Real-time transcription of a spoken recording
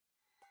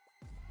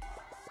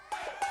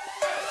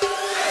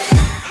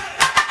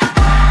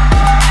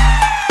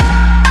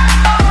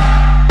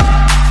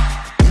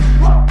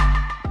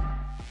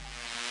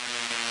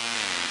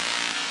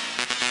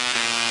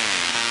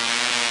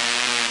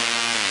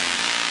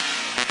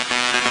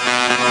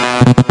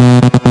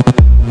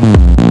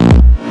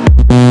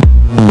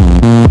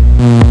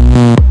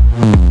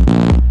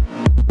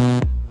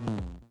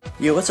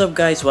Yo, what's up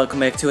guys, welcome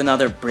back to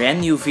another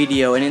brand new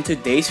video, and in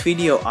today's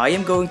video I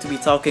am going to be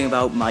talking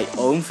about my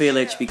own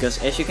village,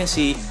 because as you can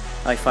see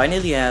I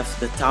finally have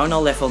the Town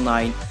Hall level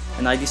 9,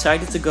 and I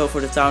decided to go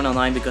for the Town Hall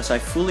 9 because I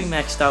fully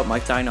maxed out my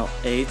Town Hall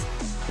 8,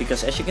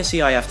 because as you can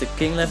see I have the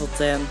King level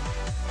 10,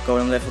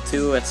 Golem level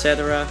 2,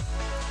 etc.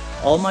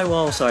 All my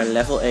walls are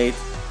level 8,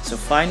 so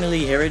finally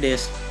here it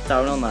is,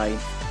 Town Hall 9.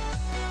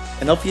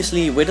 And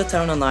obviously with the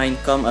Town Hall 9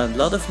 come a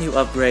lot of new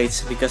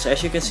upgrades, because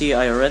as you can see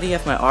I already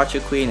have my Archer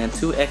Queen and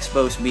 2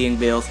 X-bows being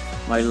built.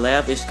 My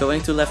lab is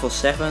going to level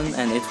 7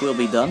 and it will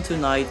be done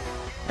tonight.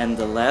 And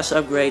the last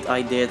upgrade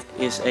I did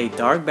is a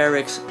Dark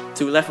Barracks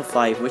to level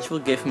 5, which will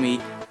give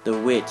me the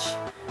Witch.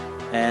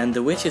 And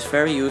the Witch is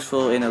very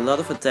useful in a lot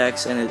of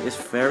attacks and it is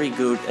very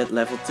good at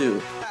level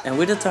 2. And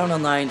with the Town Hall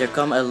 9 there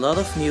come a lot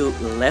of new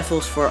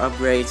levels for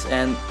upgrades,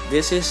 and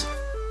this is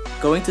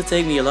going to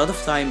take me a lot of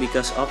time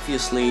because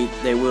obviously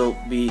they will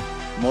be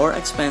more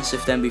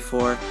expensive than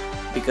before,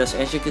 because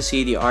as you can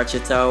see the Archer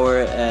Tower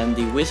and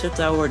the Wizard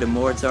Tower, the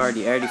Mortar,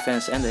 the Air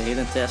Defense and the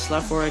Hidden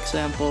Tesla for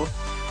example,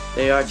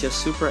 they are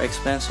just super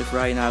expensive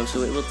right now,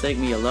 so it will take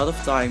me a lot of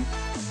time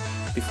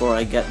before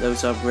I get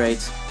those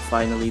upgrades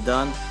finally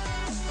done.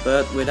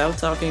 But without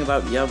talking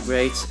about the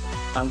upgrades,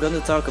 I'm gonna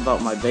talk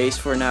about my base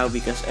for now,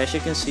 because as you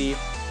can see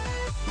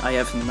I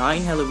have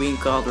 9 Halloween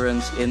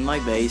cauldrons in my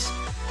base.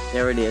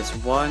 There it is,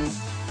 1,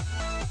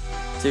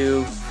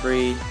 2,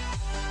 3,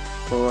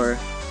 4,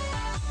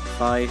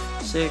 5,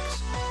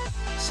 6,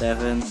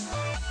 7,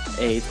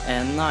 8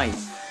 and 9.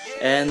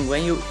 And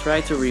when you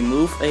try to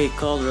remove a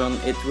cauldron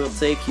it will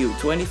take you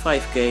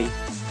 25k,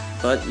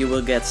 but you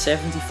will get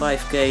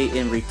 75k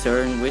in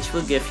return, which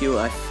will give you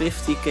a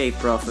 50k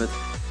profit,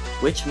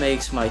 which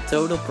makes my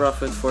total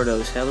profit for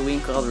those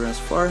Halloween cauldrons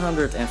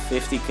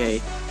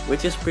 450k,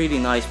 which is pretty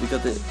nice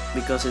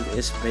because it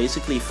is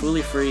basically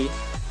fully free.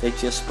 They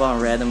just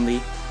spawn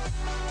randomly.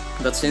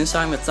 But since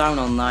I'm at Town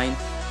Hall 9,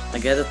 I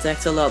get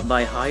attacked a lot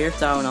by higher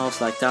Town Halls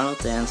like Town Hall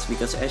 10s,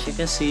 because as you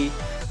can see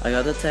I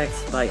got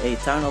attacked by a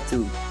Town Hall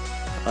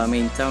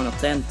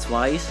 10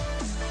 twice,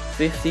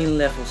 15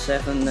 level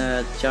 7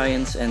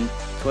 giants and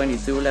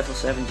 22 level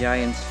 7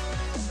 giants.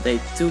 They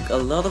took a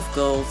lot of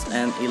gold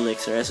and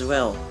elixir as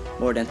well,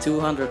 more than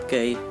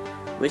 200k,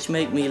 which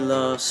made me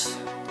lose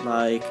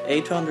like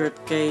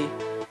 800k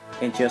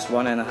in just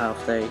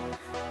 1.5 days.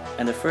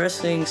 And the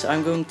first things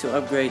I'm going to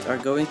upgrade are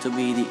going to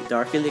be the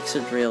Dark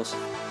Elixir drills,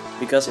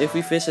 because if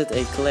we visit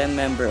a clan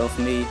member of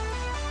me,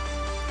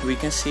 we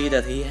can see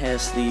that he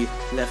has the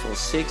level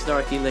 6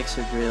 Dark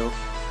Elixir drill,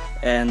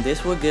 and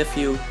this will give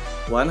you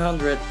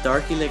 100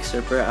 Dark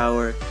Elixir per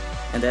hour,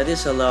 and that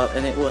is a lot,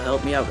 and it will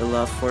help me out a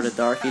lot for the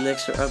Dark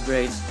Elixir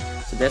upgrades.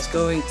 So that's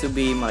going to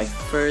be my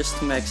first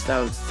maxed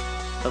out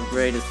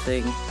upgraded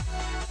thing,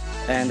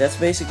 and that's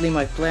basically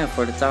my plan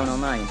for the Town Hall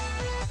 9.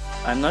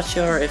 I'm not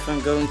sure if I'm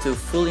going to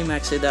fully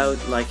max it out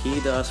like he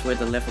does with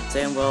the level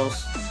 10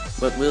 walls,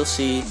 but we'll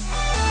see.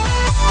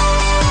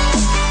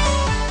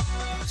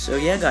 So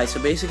yeah guys,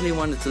 so basically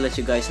wanted to let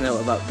you guys know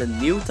about the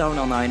new Town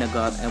Hall 9 I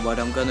got and what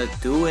I'm gonna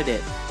do with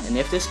it. And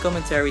if this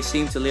commentary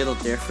seems a little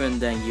different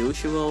than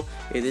usual,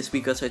 it is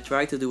because I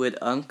tried to do it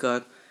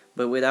uncut.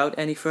 But without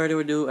any further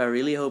ado, I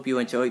really hope you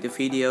enjoyed the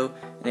video,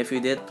 and if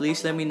you did,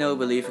 please let me know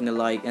by leaving a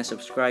like and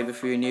subscribe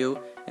if you're new,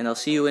 and I'll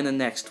see you in the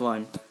next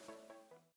one.